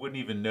wouldn't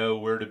even know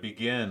where to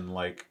begin.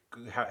 Like,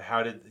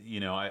 how did,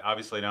 I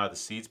obviously now have the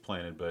seeds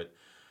planted, but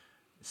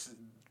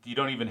you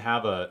don't even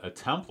have a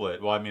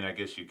template. Well, I mean, I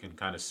guess you can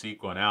kind of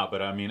seek one out,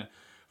 but I mean,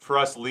 for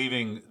us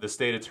leaving the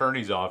state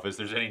attorney's office,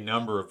 there's any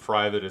number of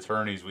private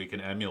attorneys we can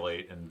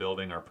emulate in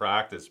building our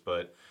practice,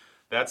 but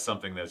that's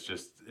something that's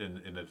just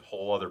in a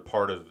whole other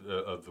part of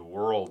the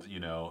world,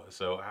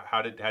 So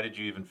how did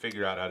you even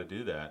figure out how to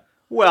do that?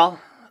 Well,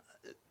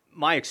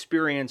 my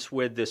experience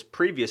with this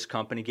previous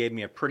company gave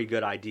me a pretty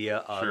good idea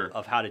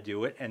of how to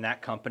do it, and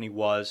that company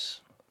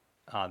was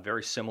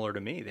very similar to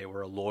me. They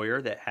were a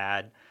lawyer that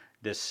had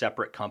this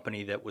separate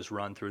company that was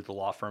run through the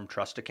law firm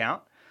trust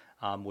account,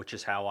 which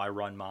is how I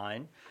run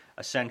mine.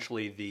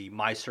 Essentially, the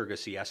My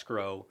Surrogacy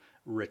Escrow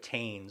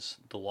retains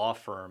the law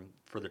firm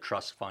for the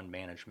trust fund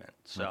management.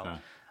 So,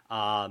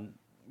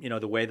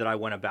 the way that I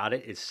went about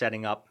it is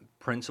setting up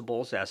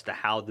principles as to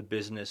how the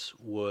business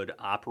would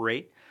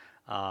operate.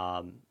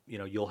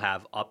 You'll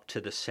have up to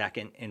the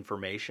second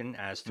information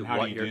as to and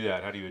how do you do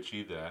that? How do you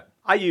achieve that?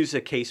 I use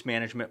a case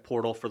management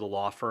portal for the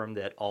law firm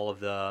that all of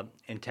the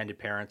intended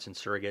parents and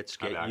surrogates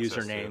get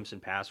usernames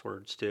and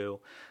passwords to.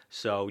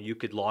 So you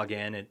could log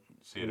in at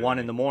 1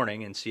 in the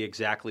morning and see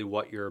exactly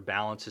what your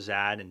balance is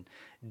at and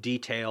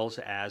details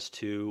as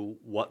to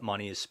what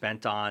money is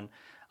spent on.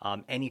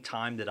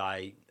 Anytime that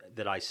I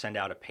send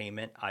out a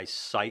payment, I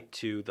cite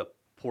to the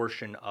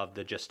portion of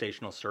the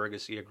gestational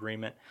surrogacy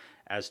agreement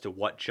as to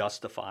what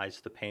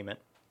justifies the payment.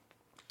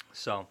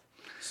 So,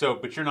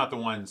 but you're not the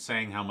one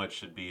saying how much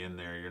should be in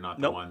there. You're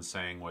not the one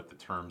saying what the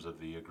terms of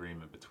the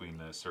agreement between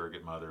the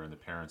surrogate mother and the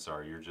parents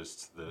are. You're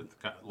just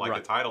a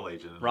title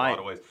agent in a lot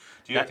of ways.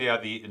 Do you have to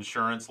have the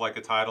insurance like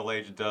a title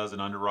agent does,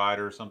 an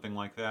underwriter or something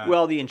like that?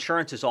 Well, the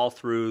insurance is all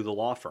through the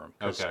law firm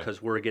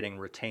because we're getting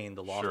retained.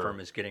 The law firm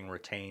is getting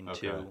retained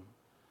too.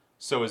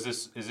 So is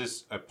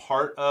this a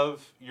part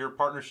of your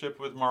partnership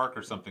with Mark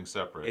or something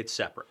separate? It's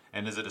separate.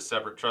 And is it a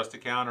separate trust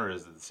account or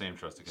is it the same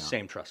trust account?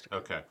 Same trust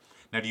account. Okay.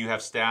 Now, do you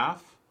have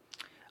staff?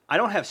 I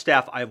don't have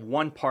staff. I have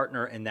one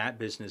partner in that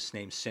business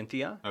named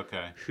Cynthia,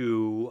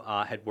 who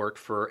had worked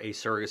for a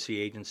surrogacy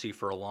agency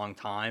for a long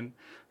time.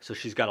 So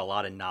she's got a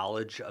lot of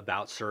knowledge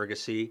about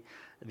surrogacy.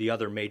 The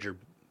other major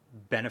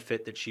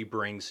benefit that she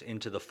brings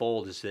into the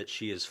fold is that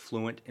she is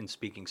fluent in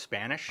speaking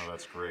Spanish. Oh,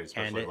 that's great,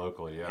 especially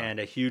locally, yeah. And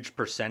a huge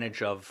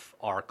percentage of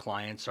our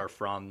clients are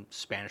from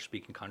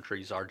Spanish-speaking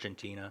countries,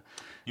 Argentina.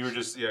 You were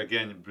just,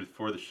 again,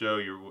 before the show,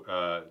 you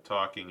were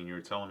talking and you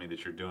were telling me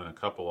that you're doing a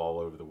couple all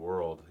over the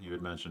world. You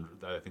had mentioned,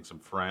 I think, some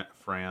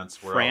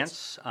France. Where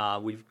else?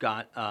 We've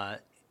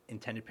got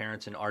intended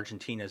parents in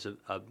Argentina is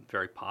a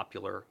very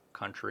popular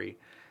country.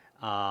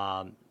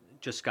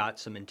 Just got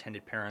some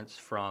intended parents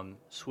from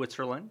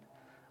Switzerland.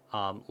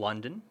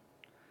 London,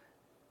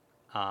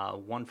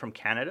 one from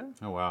Canada.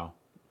 Oh, wow.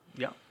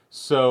 Yeah.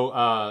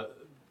 So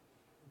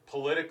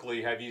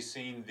politically, have you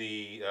seen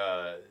the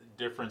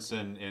difference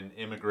in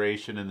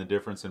immigration and the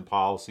difference in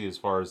policy as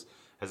far as,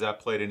 has that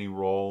played any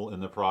role in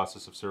the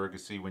process of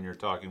surrogacy when you're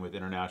talking with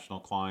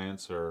international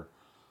clients or?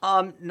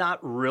 Not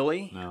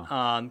really.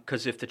 No.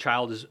 Because if the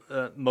child is,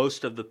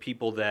 most of the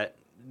people that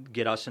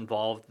get us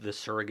involved, the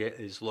surrogate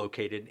is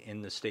located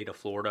in the state of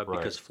Florida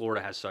because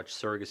Florida has such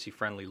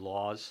surrogacy-friendly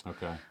laws.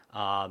 Okay.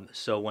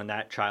 So when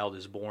that child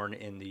is born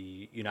in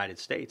the United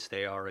States,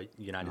 they are a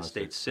United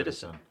States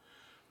citizen.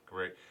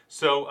 Great.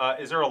 So,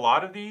 is there a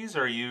lot of these?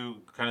 Are you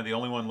kind of the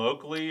only one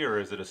locally, or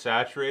is it a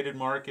saturated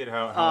market?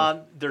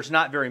 How? There's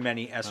not very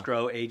many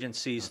escrow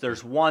agencies.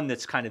 There's one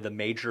that's kind of the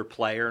major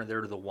player.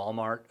 They're the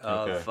Walmart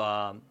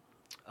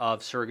of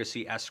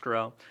surrogacy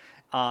escrow.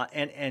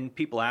 And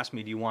people ask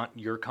me, do you want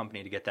your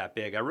company to get that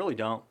big? I really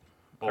don't.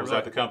 Well, was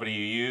that the company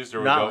you used,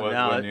 or no?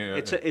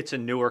 It's a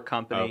newer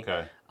company.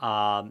 Okay.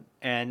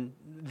 And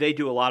they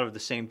do a lot of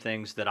the same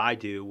things that I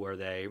do, where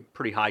they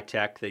pretty high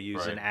tech. They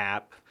use an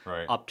app,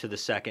 up to the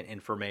second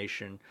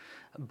information.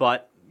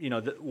 But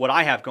what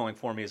I have going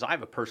for me is I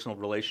have a personal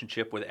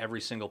relationship with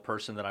every single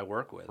person that I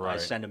work with. Right. I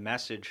send a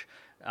message,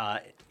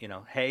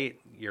 hey,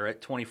 you're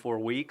at 24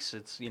 weeks.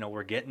 It's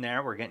we're getting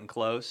there. We're getting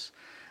close.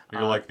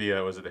 You're like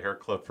was it the Hair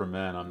Club for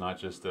Men? I'm not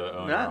just the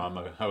owner.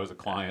 No. I was a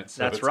client.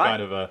 So That's it's right.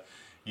 kind of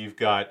you've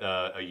got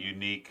a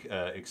unique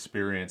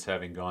experience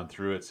having gone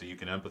through it, so you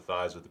can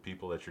empathize with the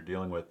people that you're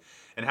dealing with.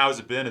 And how has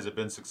it been? Has it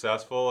been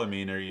successful? I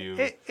mean, are you?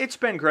 It's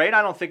been great.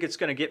 I don't think it's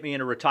going to get me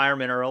into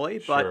retirement early,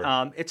 but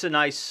Sure. it's a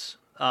nice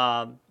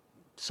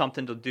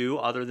something to do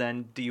other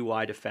than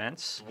DUI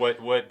defense. What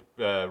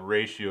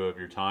ratio of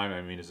your time?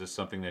 I mean, is this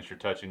something that you're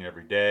touching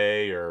every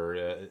day,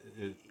 or?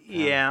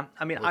 Yeah,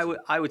 I mean,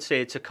 I would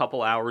say it's a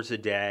couple hours a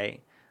day.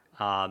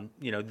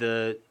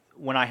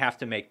 When I have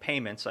to make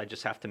payments, I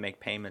just have to make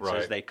payments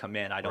as they come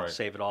in. I don't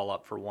save it all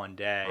up for one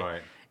day.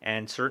 Right.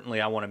 And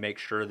certainly I want to make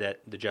sure that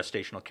the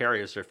gestational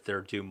carriers, if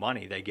they're due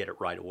money, they get it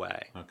right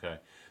away. Okay.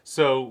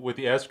 So with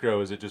the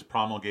escrow, is it just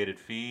promulgated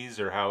fees,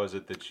 or how is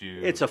it that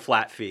you? It's a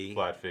flat fee.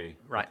 Flat fee.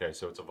 Right. Okay,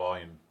 so it's a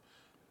volume.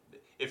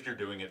 If you're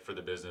doing it for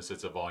the business,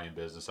 it's a volume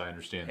business. I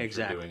understand that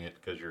Exactly. you're doing it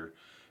because you're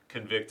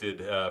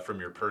convicted from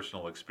your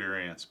personal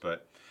experience.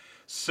 But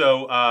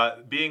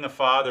so being a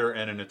father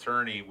and an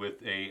attorney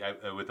with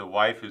a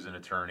wife who's an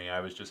attorney, I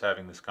was just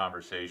having this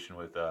conversation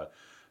with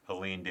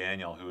Helene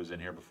Daniel, who was in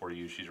here before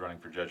you. She's running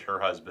for judge. Her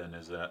husband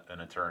is an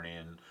attorney,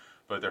 and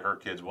both of her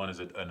kids, one is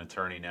an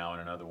attorney now,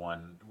 and another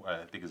one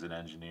I think is an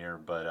engineer.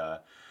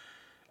 But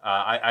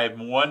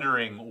I'm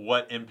wondering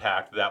what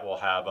impact that will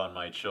have on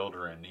my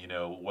children.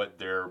 What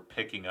they're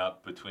picking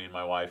up between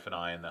my wife and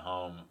I in the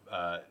home.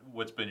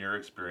 What's been your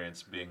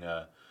experience being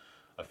a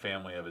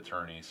family of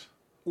attorneys?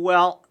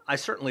 Well, I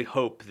certainly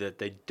hope that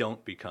they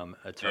don't become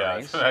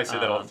attorneys. Yeah, I say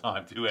that all the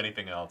time. Do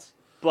anything else.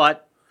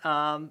 But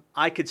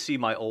I could see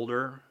my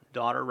older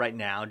daughter right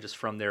now, just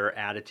from their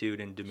attitude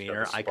and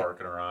demeanor. She's got the spark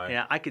in her eye.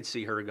 Yeah, I could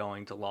see her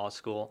going to law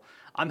school.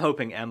 I'm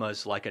hoping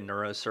Emma's like a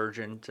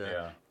neurosurgeon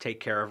to take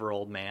care of her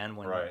old man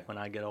when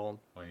I get old.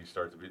 When you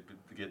start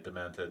to get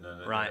demented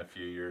in a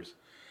few years.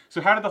 So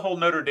how did the whole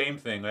Notre Dame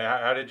thing,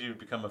 how did you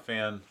become a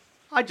fan?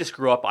 I just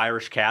grew up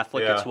Irish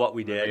Catholic. Yeah, it's what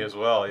we did. Me as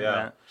well,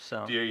 yeah.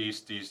 So do you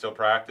still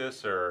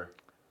practice, or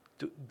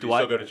do you I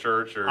still go to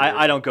church? Or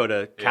I don't go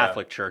to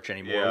Catholic church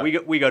anymore. Yeah.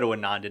 We go to a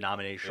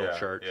non-denominational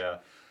church. Yeah,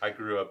 I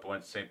grew up,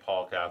 went to St.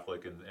 Paul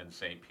Catholic in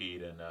St.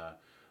 Pete, and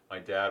my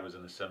dad was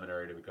in the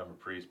seminary to become a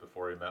priest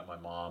before he met my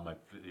mom.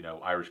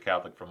 Irish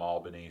Catholic from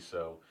Albany,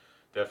 so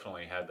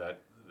definitely had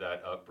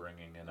that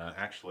upbringing. And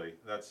actually,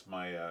 that's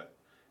my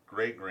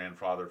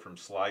great-grandfather from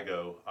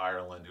Sligo,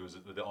 Ireland, who was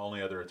the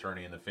only other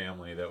attorney in the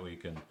family that we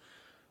can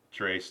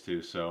trace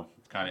to. So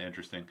it's kind of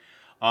interesting.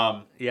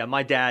 Yeah,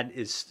 my dad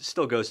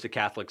still goes to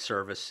Catholic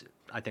service,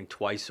 I think,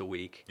 twice a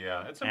week.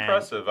 Yeah, it's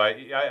impressive.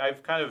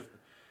 I've kind of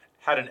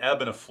had an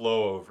ebb and a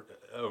flow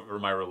over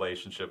my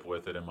relationship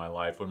with it in my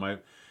life.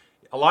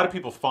 A lot of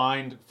people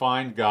find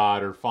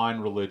God or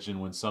find religion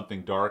when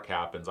something dark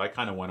happens. I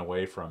kind of went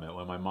away from it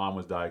when my mom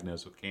was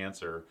diagnosed with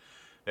cancer.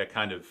 That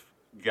kind of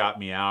got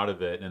me out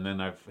of it, and then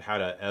I've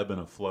had an ebb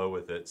and a flow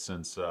with it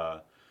since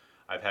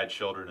I've had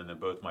children, and then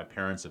both my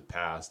parents have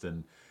passed.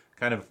 And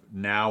kind of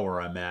now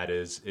where I'm at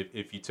is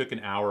if you took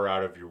an hour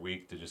out of your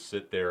week to just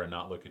sit there and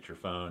not look at your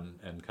phone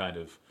and kind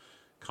of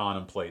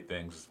contemplate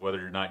things,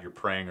 whether or not you're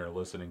praying or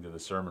listening to the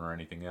sermon or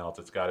anything else,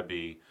 it's got to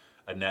be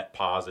a net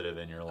positive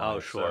in your life. Oh,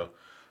 sure.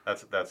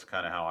 So that's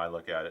kind of how I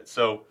look at it.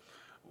 So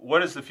what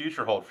does the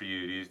future hold for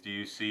you? Do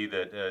you see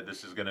that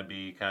this is going to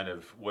be kind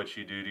of what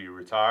you do? Do you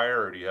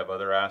retire, or do you have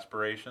other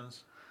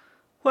aspirations?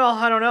 Well,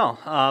 I don't know.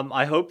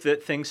 I hope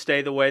that things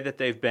stay the way that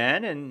they've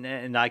been,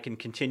 and I can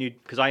continue,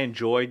 because I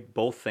enjoy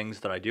both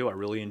things that I do. I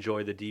really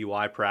enjoy the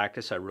DUI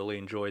practice. I really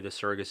enjoy the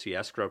surrogacy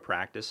escrow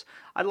practice.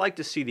 I'd like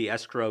to see the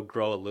escrow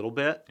grow a little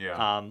bit,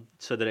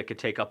 so that it could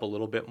take up a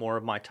little bit more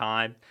of my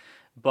time.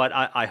 But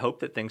I hope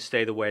that things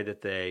stay the way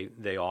that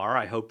they are.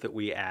 I hope that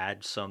we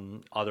add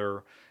some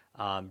other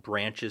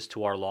branches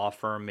to our law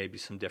firm, maybe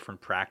some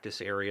different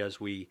practice areas.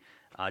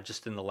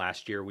 Just in the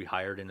last year, we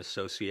hired an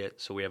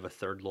associate, so we have a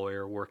third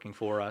lawyer working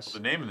for us.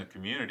 Well, the name in the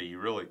community, you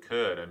really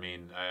could. I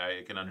mean,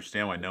 I can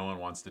understand why no one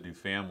wants to do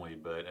family,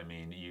 but I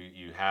mean,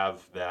 you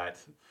have that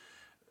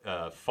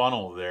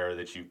funnel there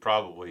that you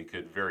probably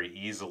could very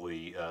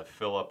easily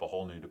fill up a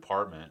whole new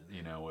department,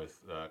 with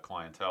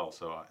clientele.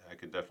 So I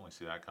could definitely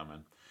see that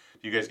coming.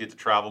 Do you guys get to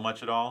travel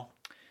much at all?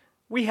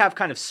 We have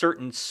kind of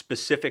certain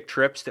specific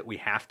trips that we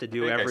have to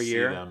do every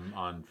year. I see them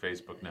on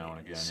Facebook now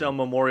and again. So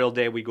Memorial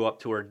Day, we go up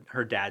to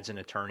her dad's an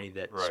attorney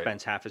that Right.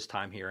 spends half his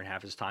time here and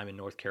half his time in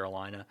North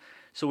Carolina.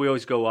 So we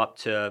always go up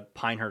to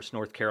Pinehurst,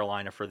 North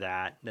Carolina for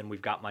that. Then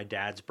we've got my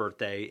dad's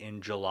birthday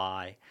in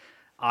July.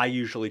 I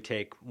usually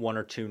take 1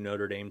 or 2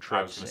 Notre Dame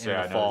I was trips going to in say,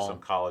 I the know fall. there's some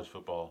college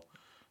football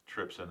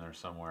trips in there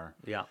somewhere.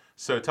 Yeah.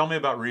 So tell me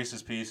about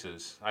Reese's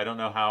Pieces. I don't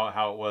know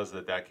how it was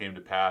that came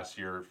to pass,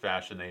 your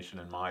fascination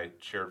and my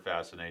shared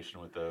fascination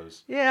with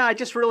those. Yeah,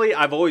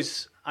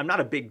 I'm not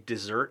a big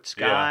desserts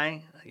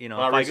guy. You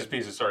know, if Reese's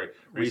Pieces, sorry.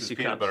 Reese's Reese's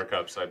Peanut Cups. Butter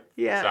Cups.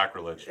 Yeah.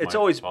 Sacrilege. It's My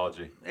always-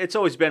 apology. It's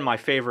always been my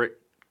favorite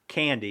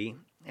candy,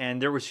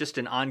 and there was just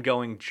an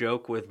ongoing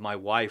joke with my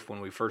wife when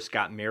we first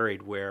got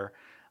married where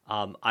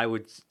I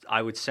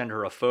would send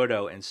her a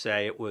photo and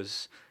say it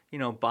was,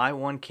 buy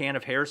 1 can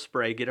of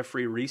hairspray, get a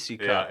free Reese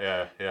cup.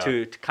 Yeah.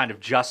 To kind of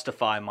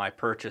justify my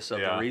purchase of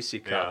Yeah, the Reese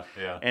cup.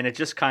 yeah. And it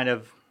just kind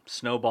of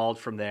snowballed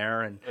from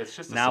there. And It's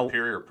just a now,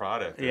 superior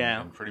product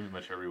Yeah. in pretty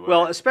much every way.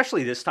 well,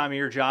 especially this time of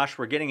year, Josh,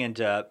 we're getting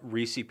into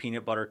Reese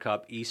Peanut Butter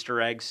Cup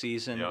Easter egg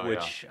season, Yeah,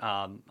 which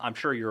I'm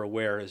sure you're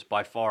aware is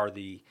by far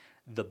the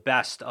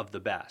best of the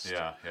best.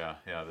 Yeah.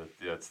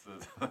 It's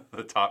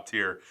the top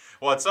tier.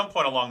 Well, at some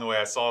point along the way,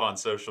 I saw it on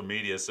social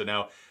media. So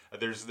now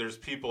there's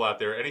people out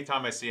there.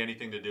 Anytime I see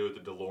anything to do with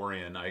the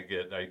DeLorean, I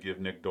give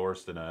Nick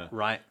Dorston a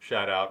Right.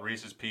 shout out.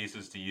 Reese's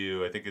Pieces to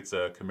you. I think it's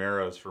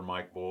Camaros for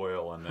Mike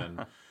Boyle, and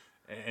then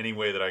any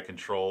way that I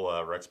control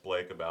Rex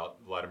Blake about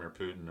Vladimir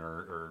Putin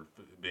or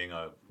being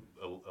a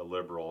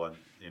liberal, and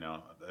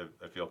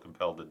I feel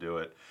compelled to do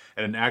it.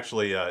 And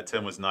actually,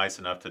 Tim was nice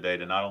enough today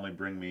to not only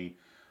bring me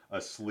a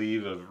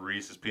sleeve of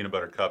Reese's Peanut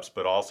Butter Cups,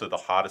 but also the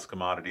hottest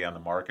commodity on the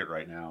market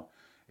right now,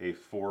 a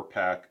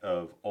 4-pack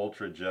of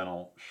Ultra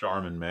Gentle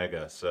Charmin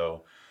Mega.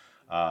 So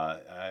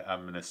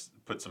I'm going to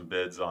put some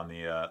bids on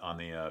the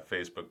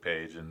Facebook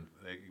page, and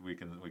we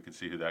can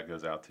see who that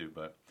goes out to.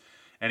 But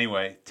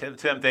anyway, Tim,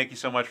 thank you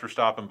so much for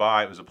stopping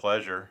by. It was a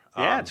pleasure.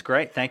 Yeah, it's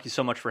great. Thank you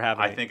so much for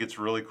having me. I think it's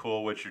really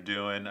cool what you're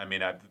doing. I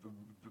mean,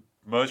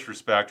 most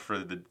respect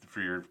for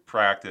your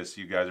practice.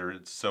 You guys are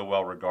so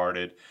well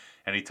regarded.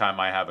 Anytime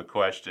I have a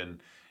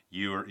question,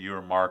 you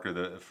or Mark are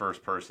the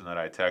first person that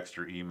I text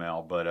or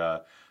email. But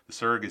the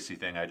surrogacy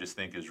thing, I just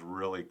think is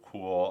really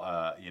cool.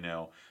 I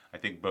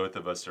think both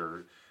of us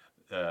are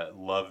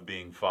love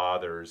being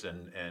fathers,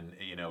 and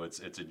it's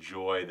a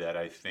joy that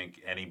I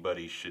think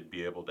anybody should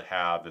be able to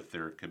have if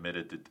they're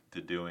committed to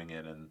doing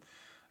it. And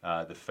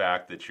the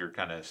fact that you're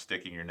kind of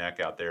sticking your neck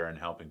out there and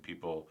helping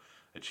people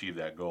achieve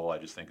that goal, I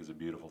just think is a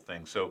beautiful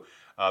thing. So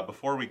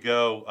before we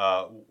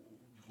go,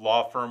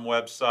 law firm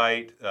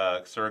website,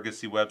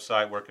 surrogacy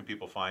website, where can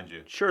people find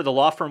you? Sure. The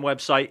law firm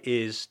website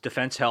is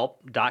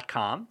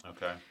defensehelp.com.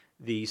 Okay.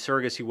 The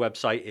surrogacy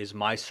website is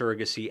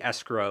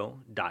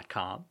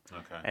mysurrogacyescrow.com.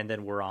 Okay. And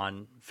then we're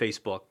on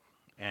Facebook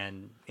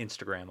and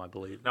Instagram, I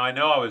believe. Now, I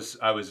know I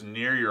was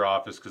near your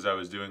office because I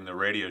was doing the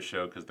radio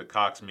show, because the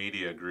Cox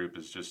Media Group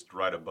is just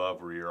right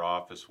above where your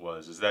office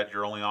was. Is that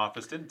your only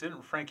office? Didn't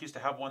Frank used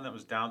to have one that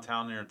was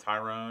downtown near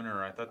Tyrone,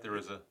 or I thought there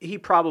was a... He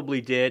probably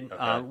did.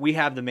 Okay. We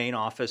have the main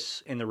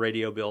office in the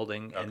radio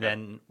building, Okay. and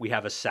then we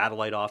have a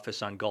satellite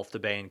office on Gulf to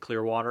Bay in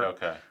Clearwater,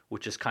 Okay.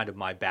 which is kind of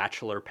my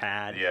bachelor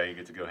pad. Yeah, you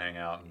get to go hang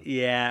out.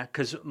 Yeah,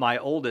 because my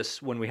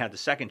oldest, when we had the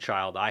second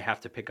child, I have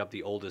to pick up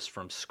the oldest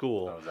from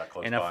school. Oh, is that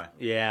close and by?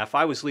 if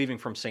I was leaving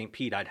from St.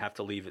 Pete, I'd have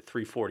to leave at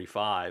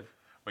 3:45.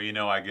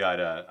 Well, I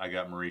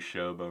got Marie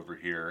Shobe over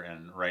here,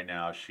 and right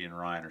now she and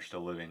Ryan are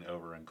still living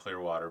over in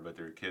Clearwater, but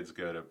their kids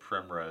go to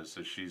Primrose,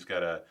 so she's got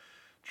to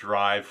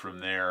drive from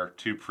there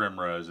to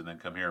Primrose and then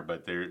come here.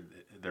 But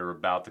they're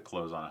about to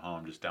close on a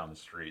home just down the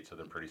street, so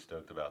they're pretty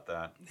stoked about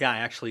that.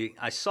 Yeah,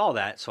 I saw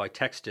that, so I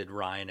texted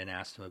Ryan and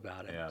asked him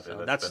about it. Yeah,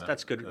 so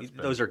that's good. been-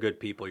 Those are good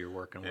people you're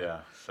working with.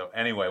 Yeah. So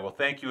anyway, well,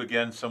 thank you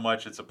again so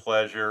much. It's a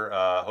pleasure.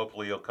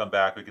 Hopefully you'll come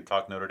back. We could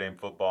talk Notre Dame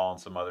football and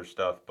some other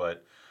stuff,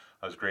 but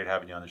it was great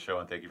having you on the show,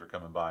 and thank you for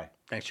coming by.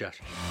 Thanks, Josh.